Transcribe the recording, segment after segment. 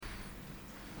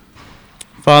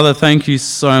Father, thank you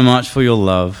so much for your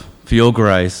love, for your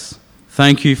grace.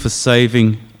 Thank you for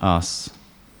saving us.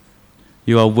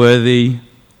 You are worthy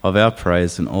of our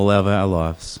praise in all of our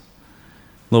lives.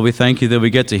 Lord, we thank you that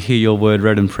we get to hear your word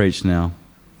read and preached now.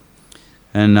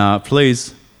 And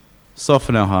please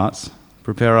soften our hearts,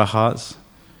 prepare our hearts,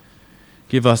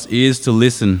 give us ears to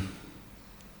listen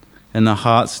and the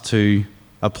hearts to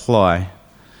apply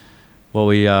what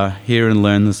we hear and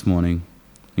learn this morning.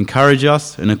 Encourage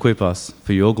us and equip us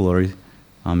for your glory.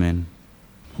 Amen.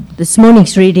 This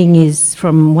morning's reading is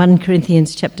from 1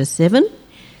 Corinthians chapter 7,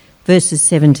 verses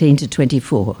 17 to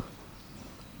 24.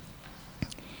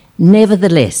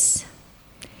 Nevertheless,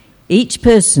 each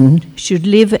person should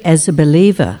live as a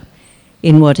believer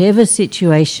in whatever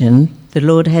situation the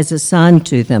Lord has assigned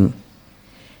to them,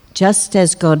 just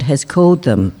as God has called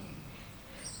them.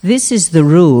 This is the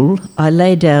rule I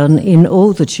lay down in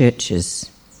all the churches.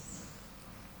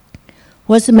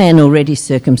 Was a man already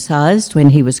circumcised when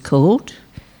he was called?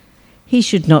 He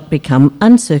should not become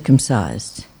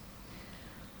uncircumcised.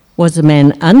 Was a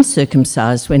man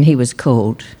uncircumcised when he was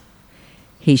called?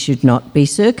 He should not be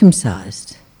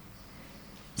circumcised.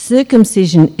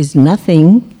 Circumcision is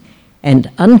nothing, and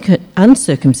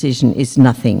uncircumcision is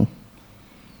nothing.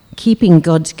 Keeping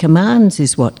God's commands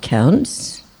is what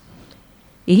counts.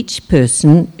 Each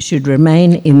person should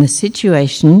remain in the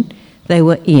situation they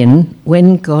were in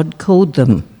when God called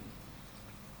them.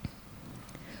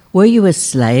 Were you a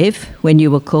slave when you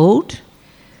were called?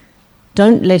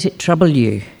 Don't let it trouble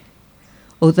you.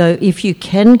 Although if you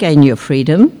can gain your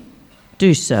freedom,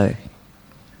 do so.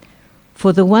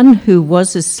 For the one who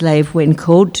was a slave when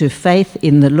called to faith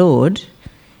in the Lord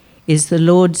is the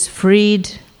Lord's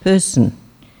freed person.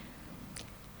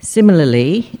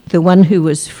 Similarly, the one who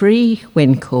was free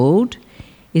when called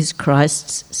is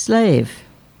Christ's slave.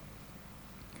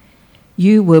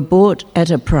 You were bought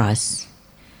at a price.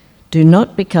 Do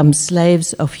not become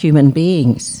slaves of human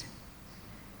beings.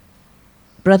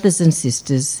 Brothers and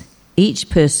sisters,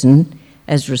 each person,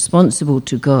 as responsible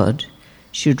to God,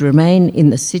 should remain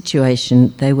in the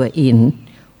situation they were in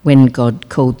when God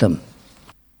called them.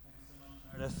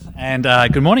 And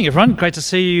good morning, everyone. Great to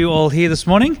see you all here this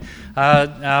morning.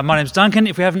 My name's Duncan.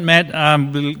 If we haven't met,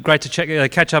 great to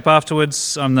catch up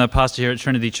afterwards. I'm the pastor here at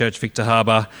Trinity Church, Victor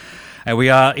Harbour. We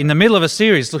are in the middle of a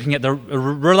series looking at the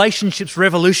relationships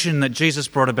revolution that Jesus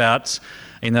brought about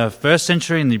in the first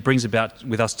century and he brings about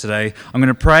with us today. I'm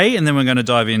going to pray and then we're going to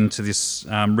dive into this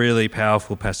really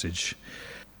powerful passage.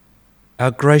 Our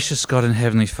gracious God and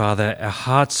Heavenly Father, our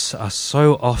hearts are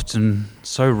so often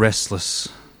so restless.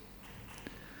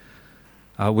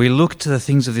 We look to the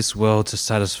things of this world to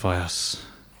satisfy us.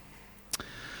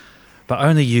 But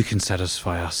only you can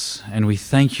satisfy us. And we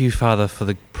thank you, Father, for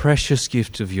the precious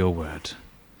gift of your word.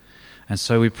 And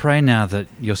so we pray now that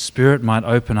your Spirit might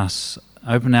open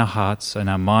our hearts and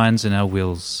our minds and our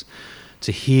wills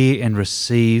to hear and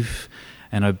receive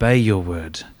and obey your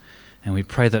word. And we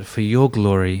pray that for your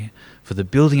glory, for the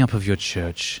building up of your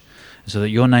church, so that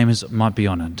your name might be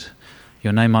honoured.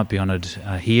 Your name might be honoured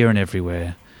here and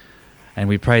everywhere. And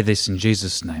we pray this in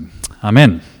Jesus' name.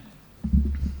 Amen.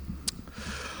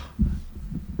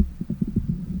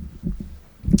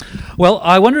 Well,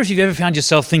 I wonder if you've ever found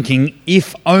yourself thinking,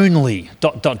 if only, ...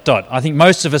 I think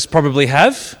most of us probably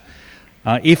have.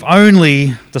 If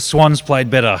only the Swans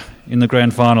played better in the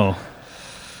grand final.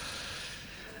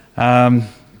 There's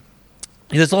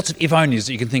lots of if-onlys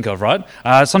that you can think of, right?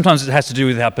 Sometimes it has to do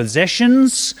with our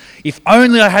possessions. If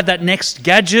only I had that next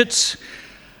gadget.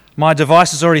 My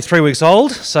device is already 3 weeks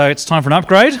old, so it's time for an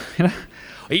upgrade.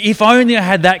 If only I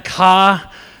had that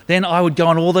car, then I would go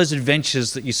on all those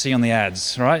adventures that you see on the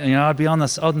ads, right? I'd be on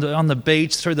the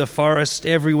beach, through the forest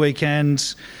every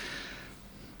weekend.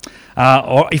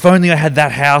 Or if only I had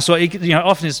that house. Or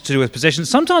often it's to do with possessions.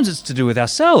 Sometimes it's to do with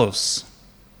ourselves.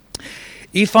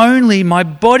 If only my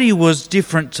body was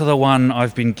different to the one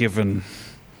I've been given.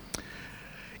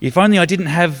 If only I didn't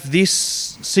have this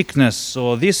sickness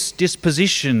or this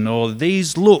disposition or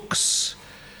these looks.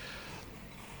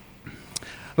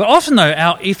 But often, though,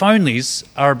 our if-onlys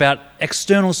are about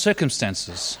external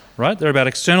circumstances, right? They're about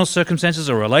external circumstances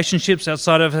or relationships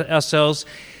outside of ourselves.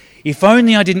 If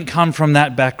only I didn't come from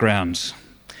that background.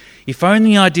 If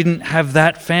only I didn't have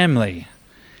that family.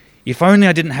 If only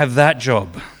I didn't have that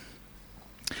job.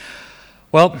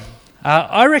 Well,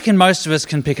 I reckon most of us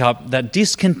can pick up that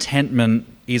discontentment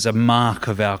is a mark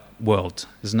of our world,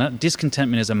 isn't it?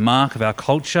 Discontentment is a mark of our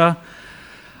culture.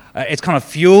 It's kind of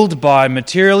fueled by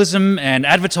materialism and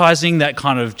advertising that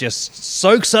kind of just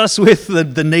soaks us with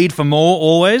the need for more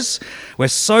always. We're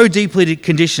so deeply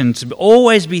conditioned to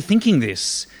always be thinking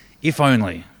this, if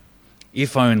only.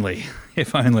 If only,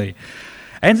 if only.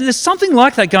 And there's something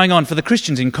like that going on for the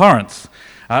Christians in Corinth.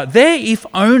 Their if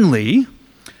only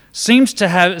seem to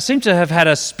have had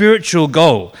a spiritual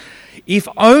goal. If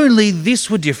only this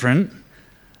were different,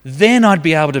 then I'd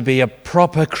be able to be a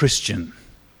proper Christian.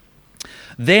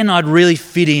 Then I'd really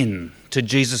fit in to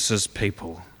Jesus'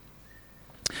 people.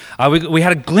 We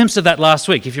had a glimpse of that last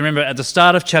week. If you remember, at the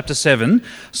start of chapter 7,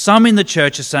 some in the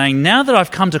church are saying, now that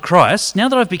I've come to Christ, now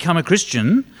that I've become a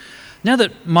Christian, now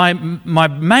that my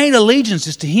main allegiance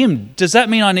is to him, does that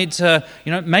mean I need to,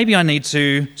 maybe I need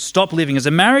to stop living as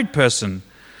a married person?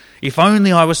 If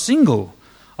only I was single,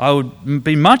 I would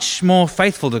be much more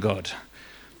faithful to God.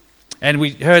 And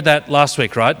we heard that last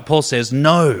week, right? Paul says,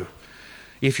 no.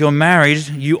 If you're married,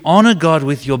 you honour God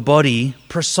with your body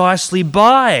precisely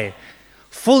by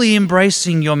fully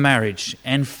embracing your marriage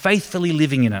and faithfully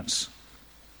living in it.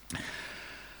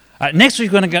 Next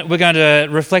week, we're going to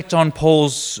reflect on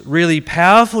Paul's really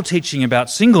powerful teaching about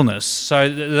singleness. So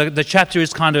the chapter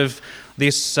is kind of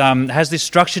this, has this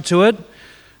structure to it,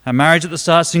 marriage at the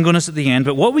start, singleness at the end.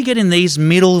 But what we get in these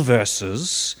middle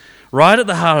verses, right at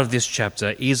the heart of this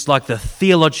chapter, is like the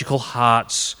theological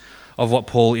heart of what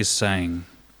Paul is saying.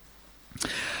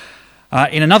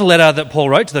 In another letter that Paul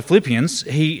wrote to the Philippians,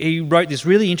 he wrote this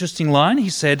really interesting line.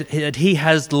 He said that he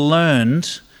has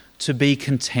learned to be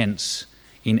content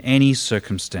in any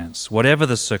circumstance, whatever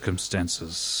the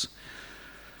circumstances.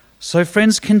 So,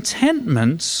 friends,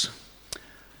 contentment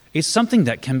is something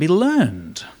that can be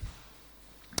learned.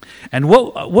 And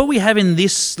what we have in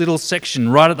this little section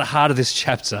right at the heart of this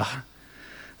chapter,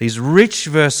 these rich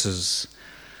verses,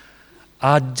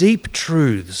 are deep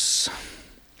truths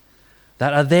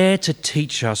that are there to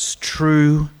teach us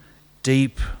true,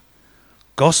 deep,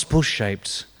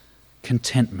 gospel-shaped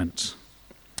contentment.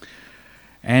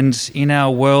 And in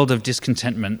our world of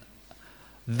discontentment,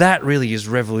 that really is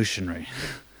revolutionary.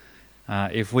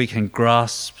 If we can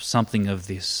grasp something of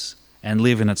this and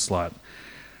live in its light,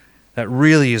 that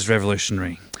really is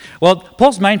revolutionary. Well,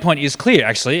 Paul's main point is clear,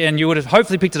 actually, and you would have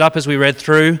hopefully picked it up as we read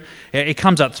through. It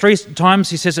comes up 3 times.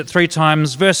 He says it 3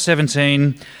 times. Verse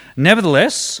 17,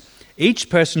 nevertheless, each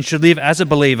person should live as a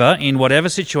believer in whatever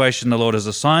situation the Lord has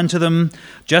assigned to them,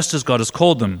 just as God has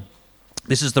called them.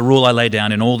 This is the rule I lay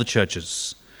down in all the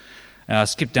churches.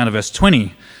 Skip down to verse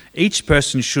 20. Each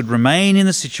person should remain in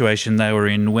the situation they were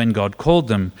in when God called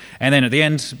them. And then at the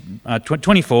end,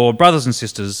 24, brothers and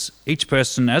sisters, each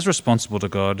person as responsible to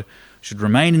God should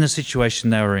remain in the situation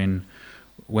they were in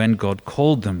when God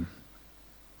called them.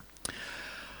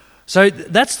 So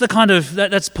that's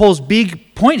that's Paul's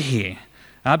big point here.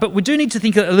 But we do need to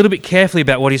think a little bit carefully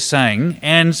about what he's saying,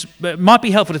 and it might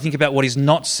be helpful to think about what he's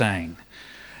not saying.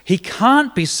 He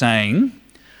can't be saying,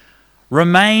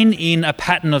 remain in a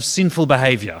pattern of sinful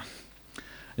behaviour.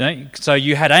 So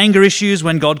you had anger issues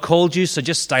when God called you, so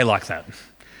just stay like that.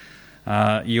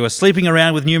 You were sleeping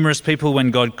around with numerous people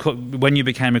when you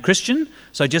became a Christian,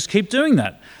 so just keep doing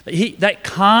that. That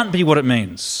can't be what it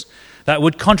means. That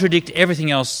would contradict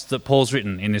everything else that Paul's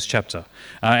written in this chapter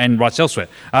and writes elsewhere.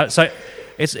 So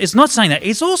it's not saying that.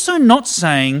 It's also not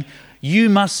saying you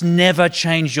must never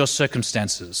change your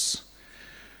circumstances.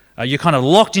 You're kind of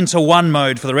locked into one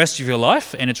mode for the rest of your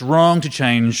life, and it's wrong to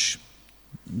change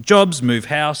jobs, move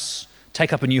house,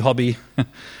 take up a new hobby.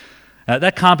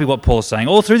 That can't be what Paul's saying.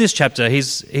 All through this chapter,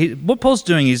 what Paul's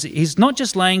doing is he's not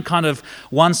just laying kind of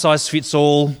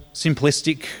one-size-fits-all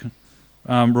simplistic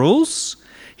rules.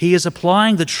 He is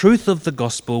applying the truth of the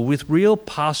gospel with real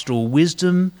pastoral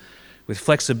wisdom, with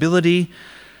flexibility.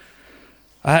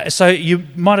 So you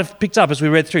might have picked up as we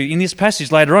read through, in this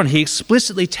passage later on, he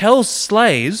explicitly tells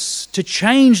slaves to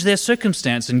change their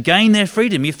circumstance and gain their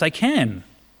freedom if they can.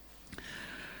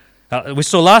 We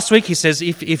saw last week, he says,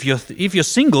 if you're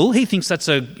single, he thinks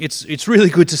it's really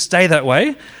good to stay that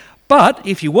way. But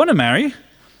if you want to marry,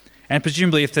 and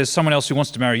presumably if there's someone else who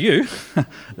wants to marry you,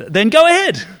 then go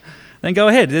ahead.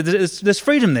 There's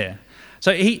freedom there.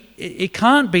 So it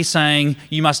can't be saying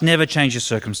you must never change your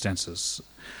circumstances.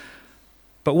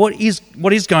 But what is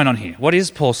going on here? What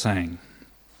is Paul saying?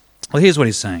 Well, here's what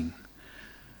he's saying.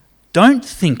 Don't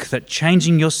think that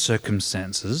changing your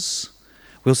circumstances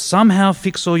will somehow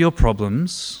fix all your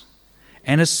problems,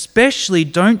 and especially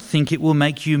don't think it will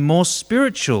make you more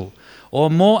spiritual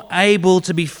or more able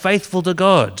to be faithful to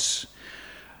God.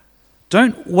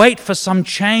 Don't wait for some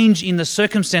change in the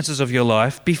circumstances of your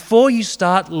life before you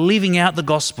start living out the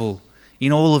gospel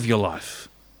in all of your life.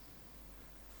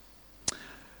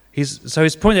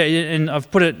 His point there, and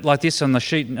I've put it like this on the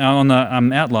sheet, on the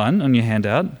outline on your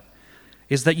handout,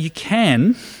 is that you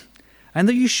can and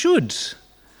that you should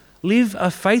live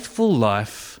a faithful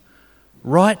life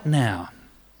right now,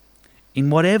 in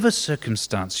whatever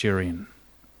circumstance you're in.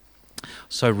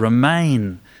 So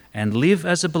remain and live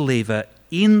as a believer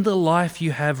in the life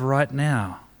you have right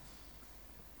now.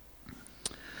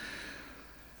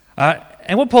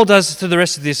 And what Paul does through the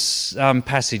rest of this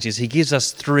passage is he gives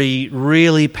us three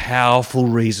really powerful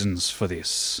reasons for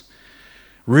this.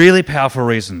 Really powerful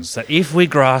reasons that, if we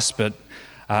grasp it,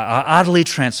 are utterly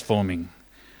transforming.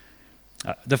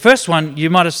 The first one you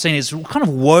might have seen is kind of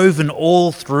woven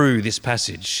all through this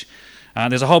passage.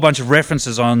 There's a whole bunch of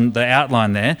references on the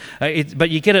outline there,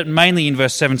 but you get it mainly in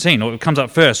verse 17, or it comes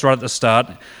up first right at the start.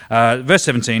 Verse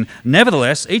 17,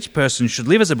 nevertheless, each person should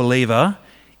live as a believer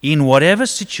in whatever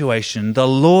situation the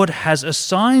Lord has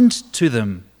assigned to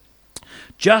them,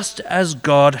 just as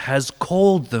God has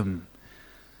called them.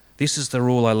 This is the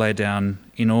rule I lay down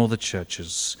in all the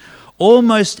churches.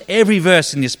 Almost every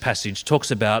verse in this passage talks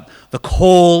about the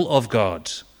call of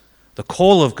God. The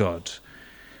call of God.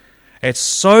 It's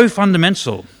so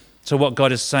fundamental to what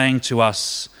God is saying to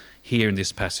us here in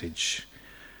this passage.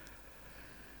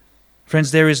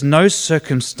 Friends, there is no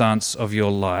circumstance of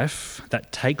your life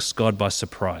that takes God by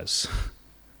surprise.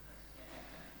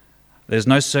 There's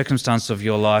no circumstance of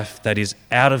your life that is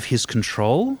out of his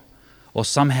control or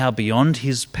somehow beyond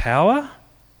his power.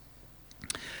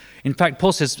 In fact,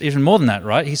 Paul says even more than that,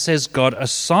 right? He says God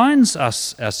assigns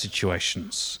us our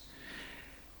situations.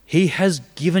 He has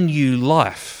given you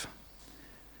life,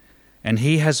 and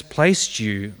he has placed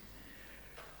you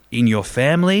in your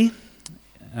family,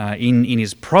 in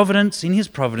his providence. In his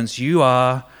providence, you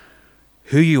are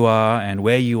who you are and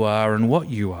where you are and what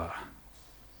you are.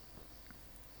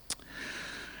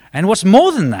 And what's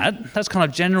more than that, that's kind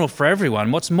of general for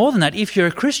everyone. What's more than that, if you're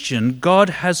a Christian, God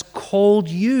has called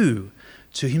you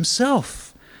to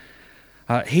himself.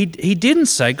 God didn't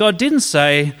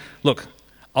say, look,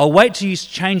 I'll wait till you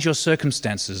change your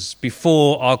circumstances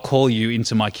before I'll call you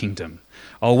into my kingdom.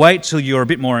 I'll wait till you're a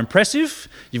bit more impressive,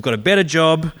 you've got a better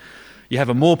job, you have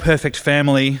a more perfect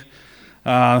family.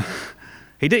 God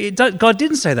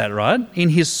didn't say that, right? In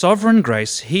his sovereign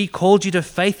grace, he called you to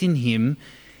faith in him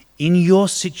in your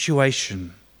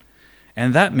situation.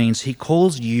 And that means he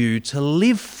calls you to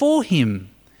live for him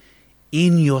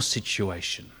in your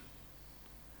situation.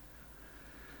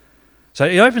 So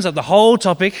it opens up the whole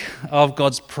topic of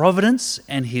God's providence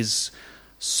and his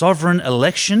sovereign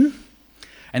election.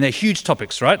 And they're huge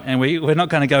topics, right? And we're not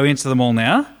going to go into them all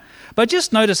now. But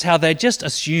just notice how they're just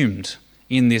assumed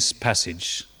in this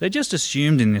passage. They're just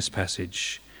assumed in this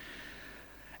passage.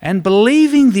 And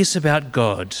believing this about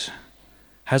God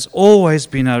has always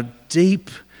been a deep,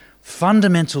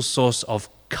 fundamental source of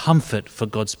comfort for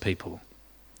God's people.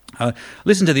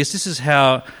 Listen to this. This is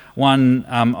how one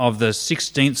of the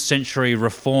 16th century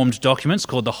Reformed documents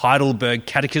called the Heidelberg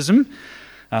Catechism.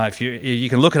 If you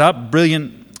can look it up, a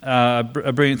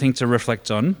brilliant thing to reflect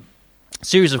on. A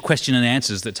series of question and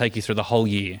answers that take you through the whole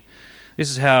year. This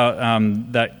is how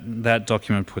that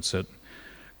document puts it.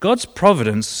 God's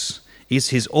providence is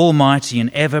his almighty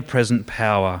and ever-present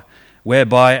power,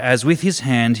 whereby, as with his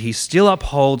hand, he still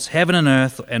upholds heaven and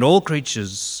earth and all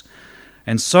creatures,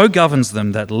 and so governs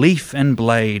them that leaf and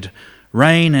blade,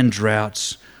 rain and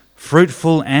drought,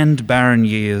 fruitful and barren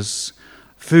years,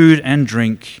 food and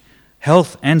drink,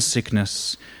 health and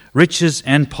sickness, riches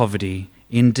and poverty,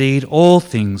 indeed all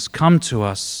things come to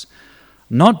us,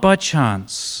 not by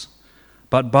chance,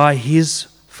 but by his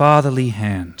fatherly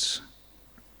hand.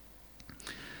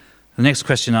 The next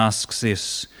question asks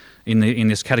this in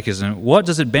this catechism: what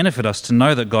does it benefit us to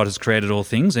know that God has created all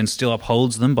things and still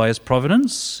upholds them by his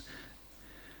providence?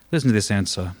 Listen to this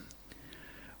answer.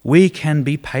 We can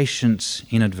be patient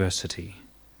in adversity,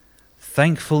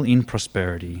 thankful in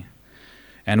prosperity,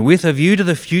 and with a view to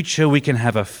the future, we can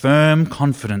have a firm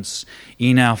confidence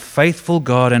in our faithful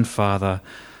God and Father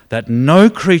that no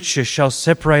creature shall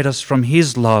separate us from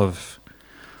his love.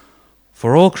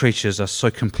 For all creatures are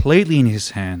so completely in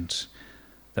his hand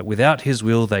that without his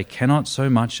will they cannot so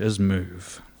much as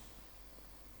move.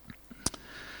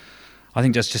 I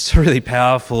think that's just a really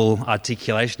powerful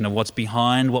articulation of what's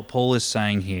behind what Paul is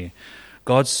saying here.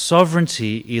 God's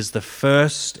sovereignty is the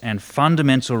first and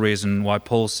fundamental reason why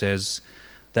Paul says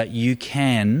that you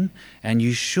can and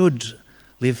you should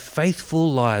live faithful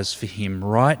lives for him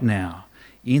right now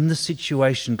in the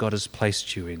situation God has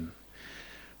placed you in,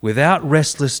 without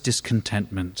restless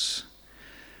discontentment,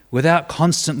 without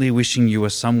constantly wishing you were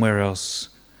somewhere else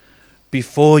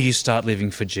before you start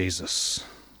living for Jesus.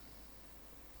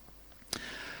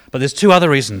 But there's two other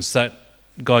reasons that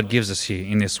God gives us here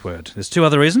in this word. There's two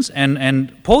other reasons,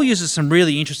 and Paul uses some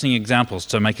really interesting examples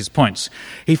to make his points.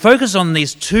 He focuses on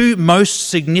these two most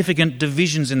significant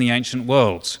divisions in the ancient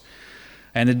world,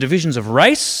 and the divisions of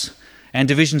race and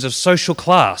divisions of social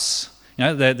class. You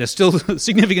know, they're still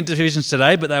significant divisions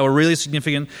today, but they were really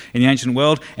significant in the ancient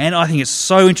world. And I think it's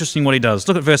so interesting what he does.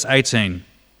 Look at verse 18.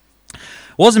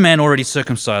 Was a man already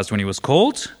circumcised when he was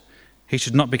called? He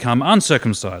should not become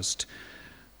uncircumcised.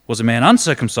 Was a man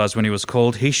uncircumcised when he was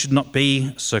called? He should not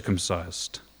be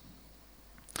circumcised.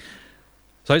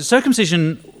 So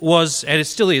circumcision was, and it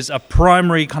still is, a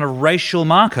primary kind of racial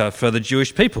marker for the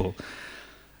Jewish people.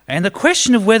 And the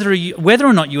question of whether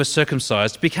or not you were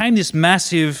circumcised became this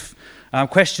massive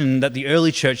question that the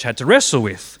early church had to wrestle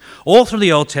with. All through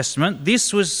the Old Testament,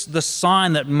 this was the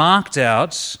sign that marked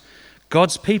out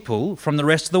God's people from the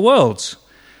rest of the world.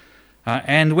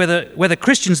 And whether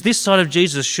Christians this side of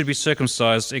Jesus should be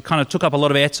circumcised, it kind of took up a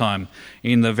lot of airtime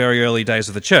in the very early days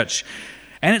of the church.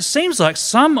 And it seems like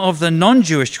some of the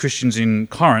non-Jewish Christians in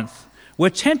Corinth were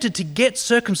tempted to get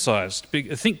circumcised,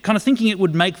 kind of thinking it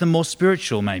would make them more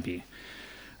spiritual maybe,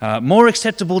 more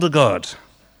acceptable to God.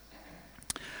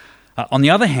 On the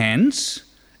other hand,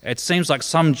 it seems like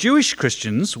some Jewish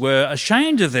Christians were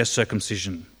ashamed of their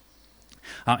circumcision.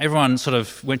 Everyone sort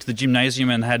of went to the gymnasium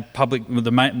and had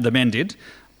the men did,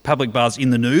 public baths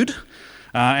in the nude.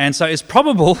 And so it's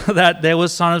probable that there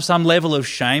was some level of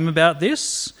shame about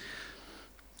this.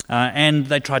 And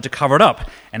they tried to cover it up.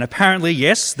 And apparently,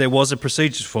 yes, there was a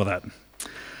procedure for that.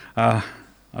 I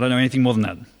don't know anything more than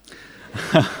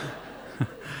that.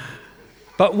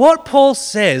 But what Paul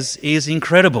says is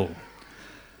incredible.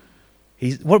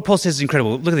 Look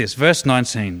at this, verse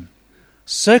 19.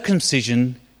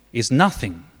 Circumcision is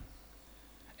nothing,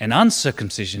 and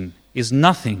uncircumcision is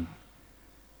nothing.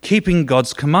 Keeping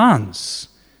God's commands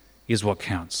is what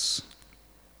counts.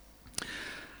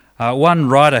 One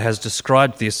writer has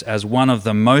described this as one of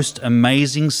the most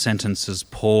amazing sentences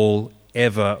Paul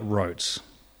ever wrote.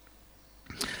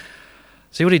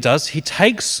 See what he does? He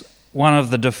takes one of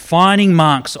the defining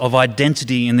marks of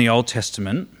identity in the Old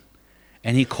Testament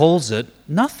and he calls it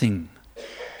nothing.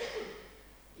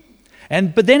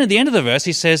 But then at the end of the verse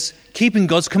he says, keeping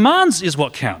God's commands is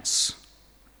what counts.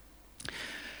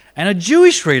 And a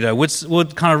Jewish reader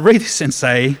would kind of read this and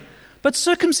say, but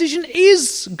circumcision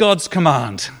is God's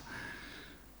command.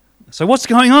 So what's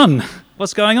going on?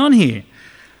 What's going on here?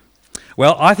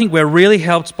 Well, I think we're really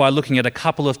helped by looking at a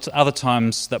couple of other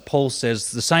times that Paul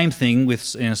says the same thing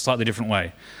in a slightly different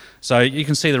way. So you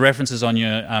can see the references on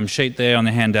your sheet there on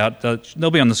the handout.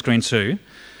 They'll be on the screen too.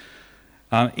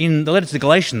 In the letter to the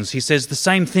Galatians, he says the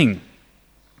same thing.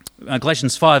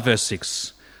 Galatians 5 verse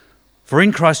 6. For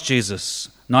in Christ Jesus,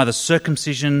 neither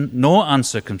circumcision nor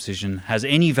uncircumcision has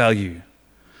any value.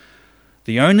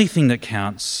 The only thing that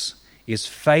counts is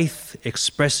faith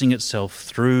expressing itself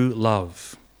through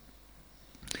love.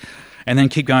 And then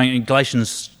keep going in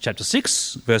Galatians chapter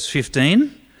 6, verse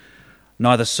 15.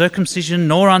 Neither circumcision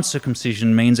nor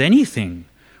uncircumcision means anything.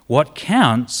 What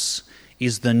counts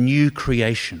is the new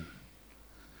creation.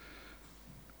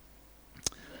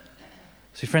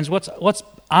 See, friends, what's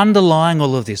underlying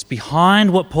all of this,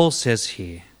 behind what Paul says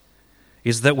here,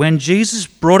 is that what Jesus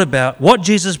brought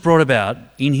about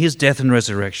in his death and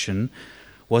resurrection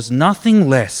was nothing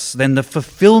less than the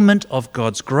fulfillment of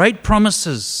God's great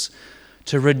promises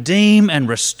to redeem and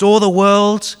restore the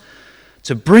world,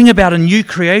 to bring about a new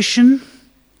creation.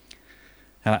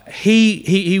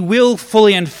 He will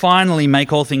fully and finally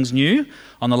make all things new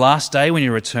on the last day when he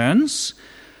returns.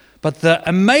 But the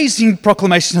amazing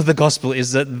proclamation of the gospel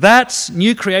is that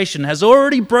new creation has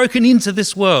already broken into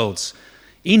this world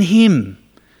in him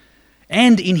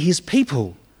and in his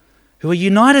people who are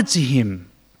united to him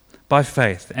by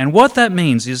faith. And what that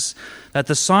means is that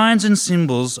the signs and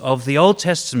symbols of the Old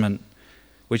Testament,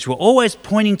 which were always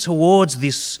pointing towards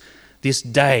this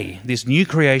day, this new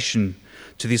creation,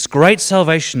 to this great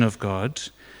salvation of God,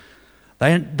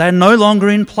 they're no longer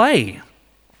in play,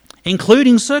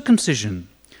 including circumcision.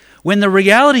 When the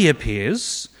reality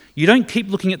appears, you don't keep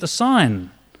looking at the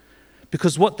sign,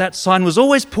 because what that sign was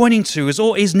always pointing to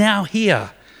is now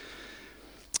here.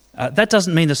 That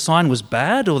doesn't mean the sign was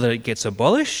bad or that it gets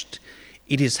abolished.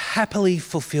 It is happily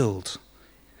fulfilled,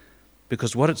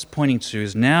 because what it's pointing to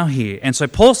is now here. And so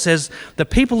Paul says the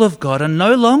people of God are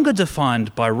no longer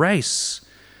defined by race.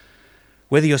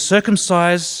 Whether you're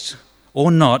circumcised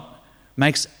or not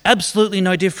makes absolutely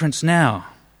no difference now.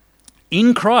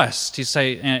 In Christ, he'll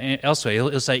say elsewhere,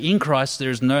 he'll say, in Christ there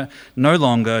is no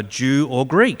longer Jew or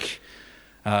Greek.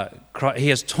 He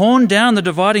has torn down the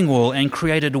dividing wall and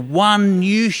created one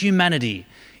new humanity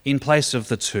in place of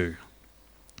the two.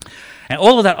 And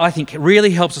all of that, I think,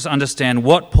 really helps us understand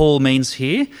what Paul means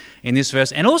here in this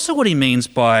verse, and also what he means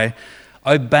by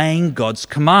obeying God's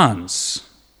commands.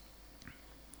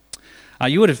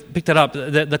 You would have picked that up.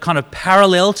 The kind of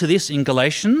parallel to this in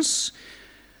Galatians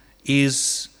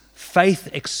is faith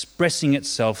expressing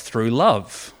itself through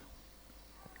love.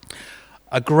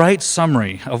 A great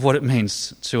summary of what it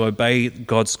means to obey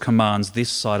God's commands this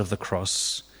side of the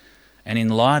cross and in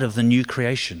light of the new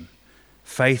creation.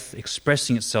 Faith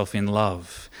expressing itself in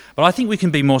love. But I think we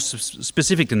can be more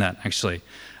specific than that, actually.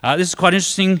 This is quite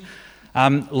interesting.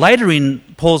 Later in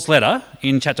Paul's letter,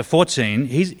 in chapter 14,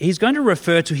 he's going to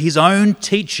refer to his own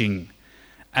teaching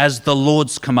as the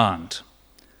Lord's command.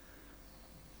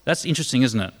 That's interesting,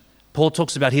 isn't it? Paul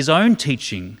talks about his own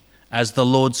teaching as the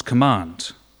Lord's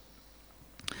command.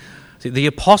 The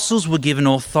apostles were given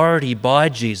authority by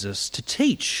Jesus to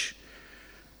teach.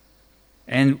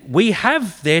 And we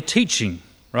have their teaching,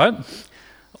 right?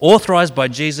 Authorized by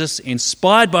Jesus,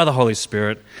 inspired by the Holy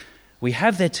Spirit. We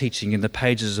have their teaching in the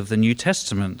pages of the New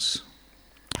Testament.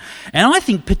 And I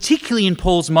think particularly in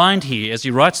Paul's mind here, as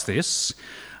he writes this,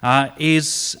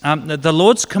 is the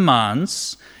Lord's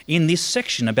commands in this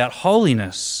section about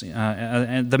holiness,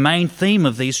 the main theme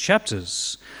of these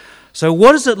chapters. So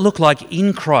what does it look like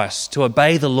in Christ to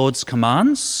obey the Lord's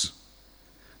commands?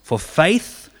 For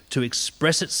faith to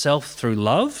express itself through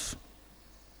love?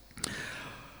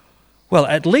 Well,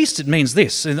 at least it means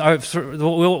this.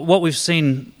 What we've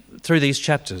seen through these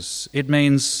chapters, it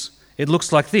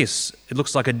looks like this. It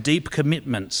looks like a deep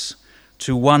commitment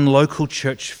to one local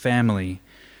church family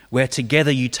where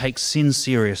together you take sin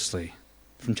seriously,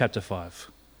 from chapter 5.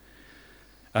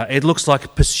 It looks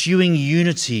like pursuing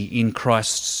unity in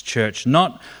Christ's church,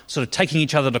 not sort of taking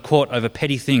each other to court over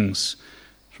petty things,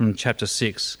 from chapter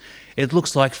 6. It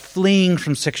looks like fleeing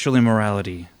from sexual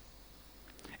immorality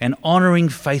and honouring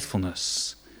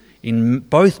faithfulness in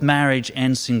both marriage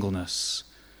and singleness.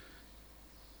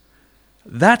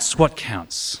 That's what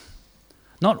counts,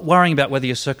 not worrying about whether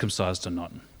you're circumcised or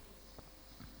not.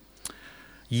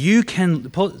 You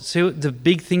can, see the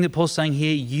big thing that Paul's saying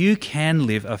here, you can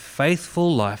live a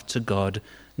faithful life to God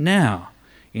now,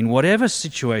 in whatever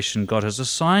situation God has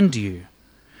assigned you,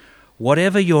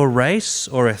 whatever your race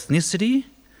or ethnicity,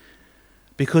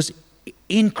 because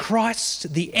in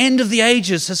Christ the end of the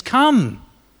ages has come.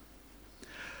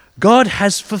 God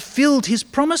has fulfilled his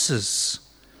promises.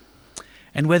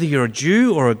 And whether you're a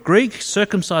Jew or a Greek,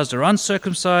 circumcised or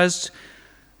uncircumcised,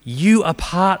 you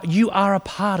are a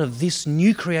part of this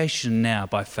new creation now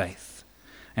by faith,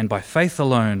 and by faith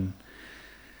alone.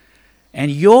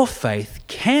 And your faith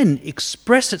can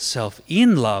express itself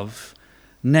in love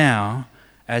now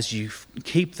as you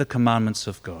keep the commandments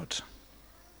of God.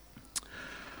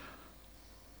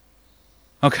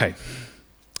 Okay,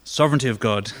 sovereignty of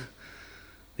God,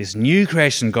 this new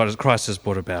creation Christ has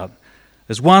brought about.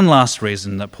 There's one last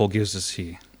reason that Paul gives us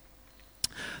here.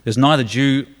 There's neither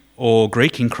Jew or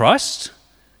Greek in Christ,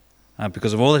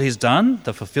 because of all that he's done,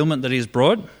 the fulfillment that he's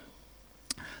brought.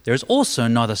 There is also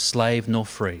neither slave nor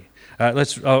free.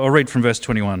 I'll read from verse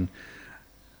 21.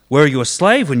 Were you a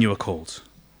slave when you were called?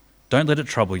 Don't let it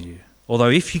trouble you. Although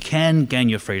if you can gain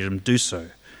your freedom, do so.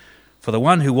 For the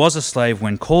one who was a slave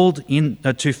when called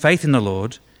to faith in the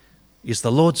Lord is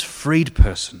the Lord's freed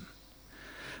person.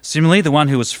 Similarly, the one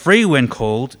who was free when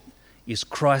called is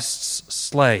Christ's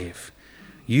slave.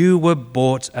 You were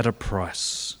bought at a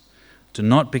price. Do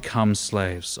not become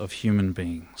slaves of human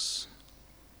beings.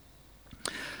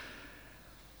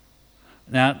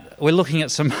 Now, we're looking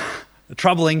at some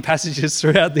troubling passages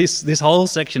throughout this whole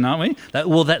section, aren't we?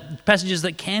 That passages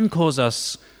that can cause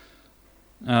us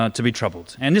to be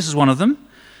troubled. And this is one of them.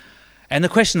 And the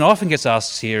question that often gets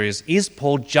asked here is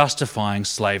Paul justifying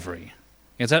slavery?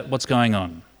 Is that what's going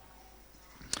on?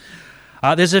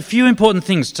 There's a few important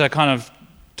things to kind of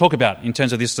talk about in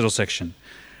terms of this little section.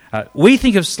 We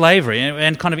think of slavery,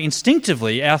 and kind of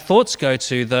instinctively our thoughts go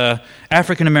to the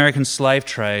African American slave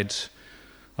trade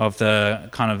of the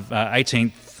kind of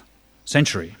 18th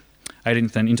century,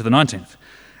 18th and into the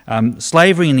 19th.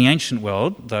 Slavery in the ancient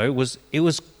world, though, was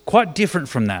quite different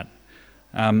from that.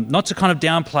 Not to kind of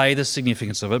downplay the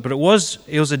significance of it, but it was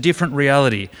a different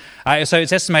reality. So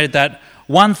it's estimated that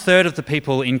 1/3 of the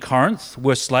people in Corinth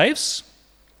were slaves,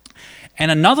 and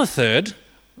another third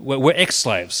were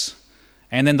ex-slaves.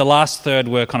 And then the last third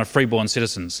were kind of freeborn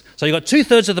citizens. So you've got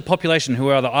 2/3 of the population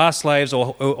who either are slaves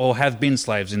or have been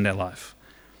slaves in their life.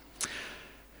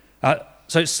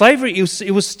 So slavery,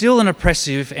 it was still an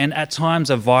oppressive and at times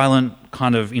a violent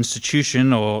kind of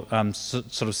institution or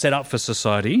sort of set up for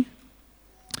society.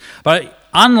 But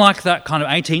unlike that kind of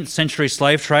 18th century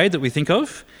slave trade that we think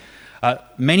of,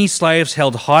 many slaves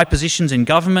held high positions in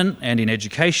government and in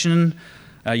education.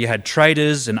 You had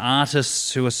traders and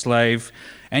artists who were slave,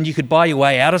 and you could buy your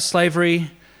way out of slavery.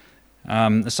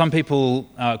 Some people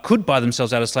could buy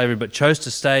themselves out of slavery but chose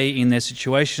to stay in their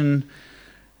situation.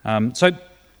 So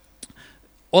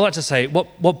all that to say,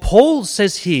 what Paul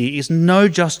says here is no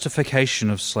justification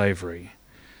of slavery.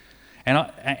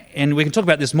 And we can talk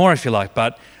about this more if you like,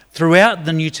 but throughout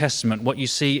the New Testament, what you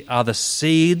see are the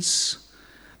seeds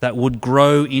that would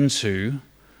grow into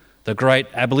the great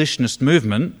abolitionist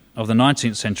movement of the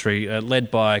 19th century,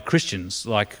 led by Christians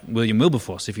like William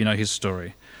Wilberforce, if you know his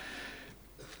story.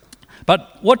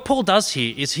 But what Paul does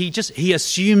here is he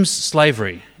assumes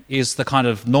slavery is the kind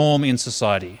of norm in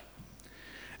society.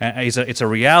 It's a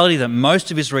reality that most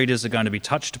of his readers are going to be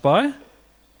touched by.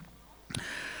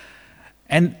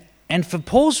 And for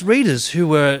Paul's readers who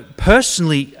were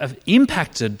personally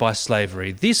impacted by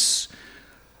slavery, this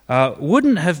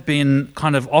wouldn't have been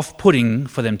kind of off-putting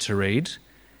for them to read.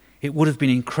 It would have been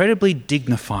incredibly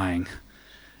dignifying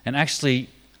and actually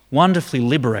wonderfully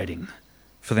liberating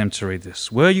for them to read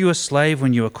this. Were you a slave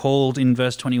when you were called, in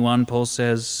verse 21, Paul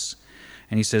says,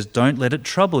 and he says, don't let it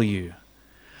trouble you.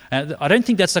 I don't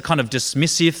think that's a kind of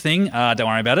dismissive thing. Don't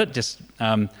worry about it.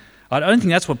 I don't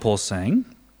think that's what Paul's saying.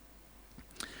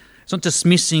 It's not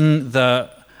dismissing the,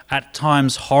 at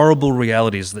times, horrible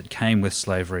realities that came with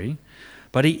slavery,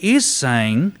 but he is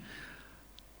saying,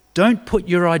 don't put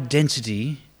your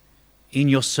identity in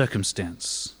your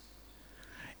circumstance,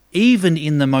 even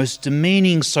in the most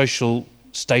demeaning social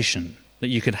station that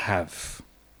you could have.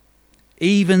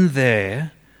 Even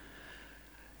there,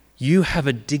 you have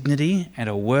a dignity and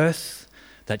a worth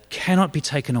that cannot be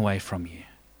taken away from you.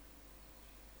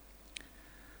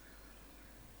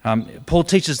 Paul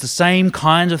teaches the same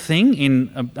kind of thing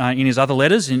in his other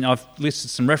letters, and I've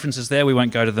listed some references there. We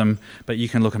won't go to them, but you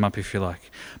can look them up if you like.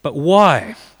 But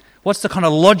why? What's the kind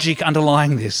of logic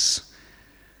underlying this?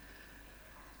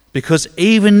 Because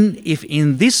even if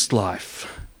in this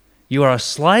life you are a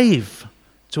slave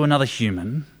to another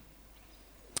human,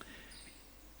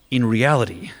 in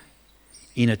reality,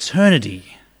 in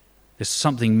eternity, there's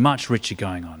something much richer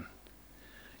going on.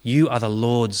 You are the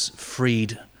Lord's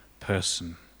freed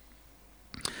person.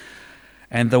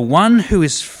 And the one who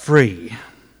is free,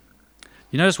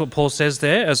 you notice what Paul says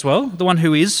there as well? The one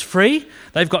who is free,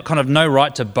 they've got kind of no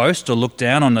right to boast or look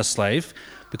down on a slave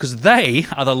because they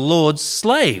are the Lord's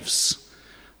slaves.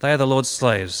 They are the Lord's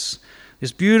slaves.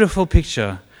 This beautiful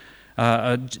picture,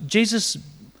 Jesus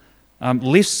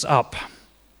lifts up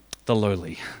the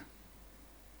lowly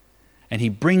and he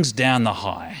brings down the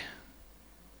high.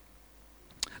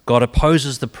 God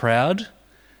opposes the proud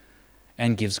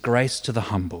and gives grace to the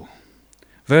humble.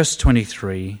 Verse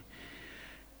 23,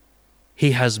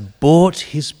 he has bought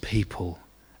his people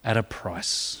at a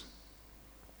price.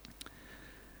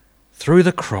 Through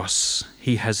the cross,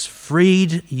 he has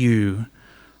freed you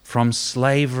from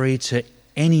slavery to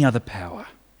any other power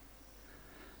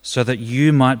so that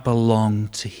you might belong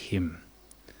to him.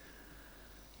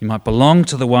 You might belong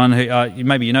to the one who,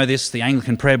 maybe you know this, the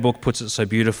Anglican prayer book puts it so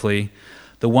beautifully,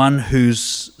 the one whose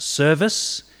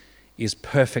service is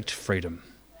perfect freedom.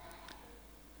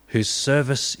 Whose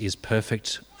service is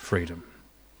perfect freedom.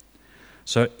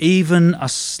 So even a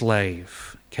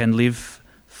slave can live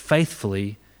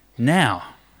faithfully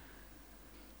now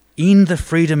in the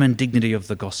freedom and dignity of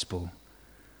the gospel,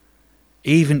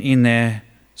 even in their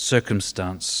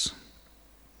circumstance.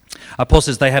 Paul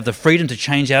says they have the freedom to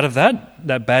change out of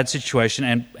that bad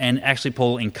situation, and actually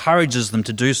Paul encourages them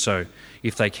to do so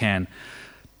if they can.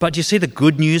 But do you see the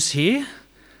good news here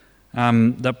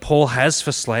that Paul has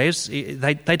for slaves?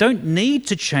 They don't need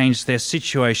to change their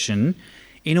situation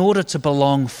in order to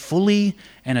belong fully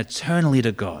and eternally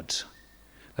to God.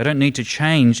 They don't need to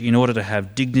change in order to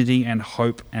have dignity and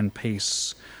hope and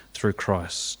peace through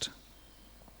Christ.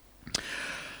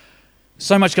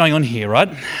 So much going on here, right?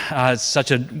 It's such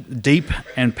a deep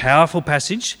and powerful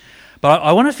passage. But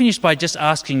I want to finish by just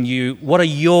asking you, what are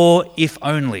your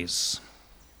if-onlys?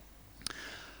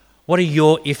 What are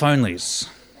your if-onlys?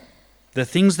 The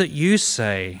things that you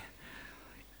say,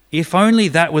 if only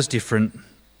that was different,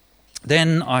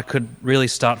 then I could really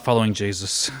start following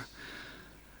Jesus.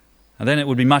 And then it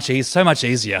would be so much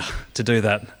easier to do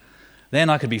that.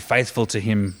 Then I could be faithful to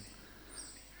him.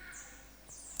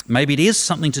 Maybe it is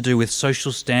something to do with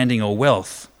social standing or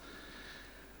wealth.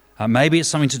 Maybe it's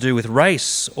something to do with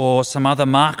race or some other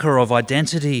marker of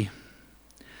identity.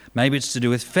 Maybe it's to do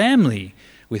with family,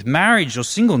 with marriage or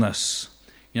singleness.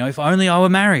 You know, if only I were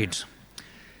married.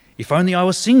 If only I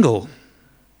was single.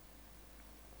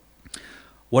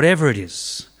 Whatever it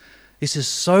is, this is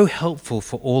so helpful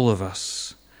for all of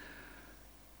us.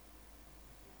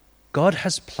 God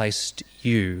has placed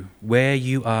you where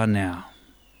you are now.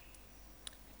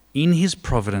 In his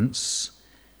providence,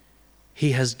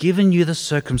 He has given you the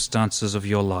circumstances of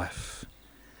your life.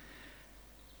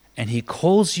 And He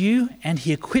calls you and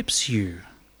He equips you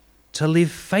to live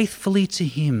faithfully to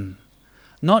Him,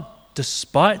 not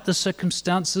despite the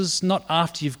circumstances, not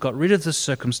after you've got rid of the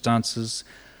circumstances,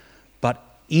 but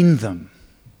in them.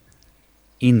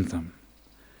 In them.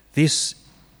 This,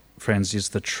 friends, is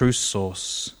the true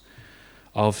source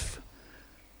of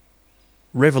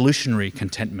revolutionary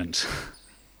contentment.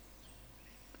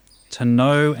 To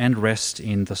know and rest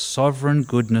in the sovereign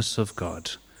goodness of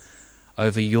God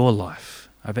over your life,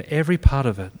 over every part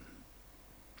of it.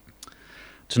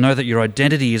 To know that your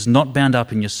identity is not bound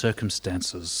up in your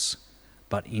circumstances,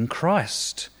 but in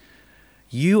Christ.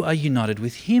 You are united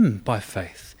with Him by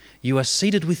faith. You are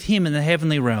seated with Him in the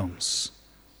heavenly realms.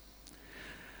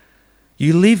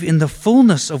 You live in the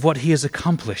fullness of what He has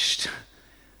accomplished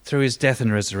through His death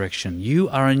and resurrection. You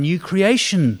are a new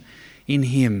creation in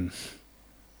Him.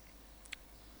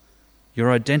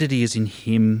 Your identity is in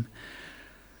Him.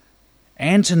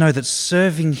 And to know that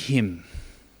serving Him,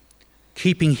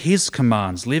 keeping His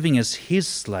commands, living as His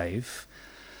slave,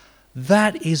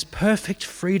 that is perfect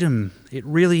freedom. It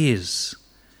really is.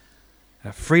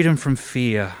 Freedom from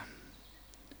fear.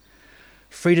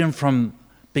 Freedom from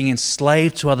being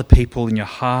enslaved to other people in your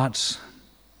heart.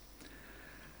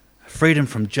 Freedom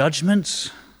from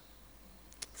judgment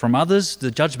from others,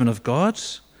 the judgment of God.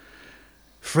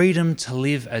 Freedom to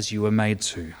live as you were made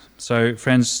to. So,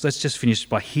 friends, let's just finish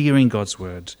by hearing God's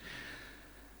word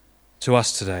to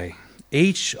us today.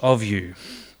 Each of you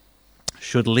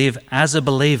should live as a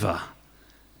believer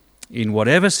in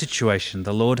whatever situation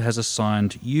the Lord has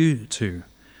assigned you to,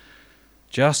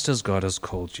 just as God has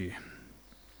called you.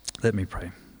 Let me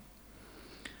pray.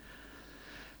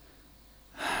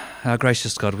 Our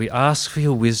gracious God, we ask for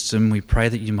your wisdom. We pray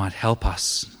that you might help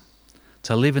us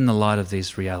to live in the light of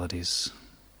these realities.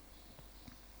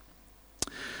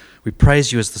 We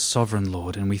praise you as the sovereign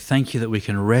Lord, and we thank you that we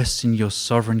can rest in your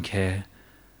sovereign care.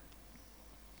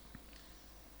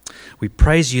 We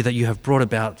praise you that you have brought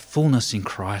about fullness in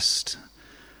Christ,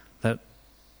 that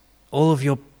all of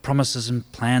your promises and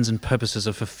plans and purposes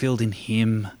are fulfilled in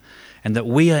Him, and that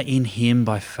we are in Him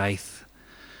by faith.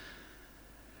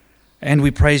 And we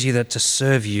praise you that to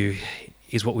serve you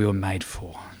is what we were made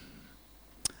for.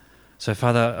 So,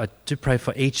 Father, I do pray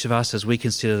for each of us as we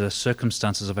consider the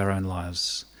circumstances of our own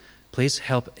lives. Please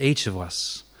help each of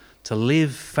us to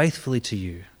live faithfully to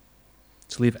you,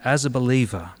 to live as a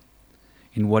believer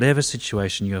in whatever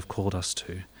situation you have called us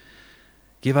to.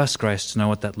 Give us grace to know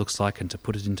what that looks like and to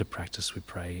put it into practice, we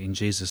pray, in Jesus'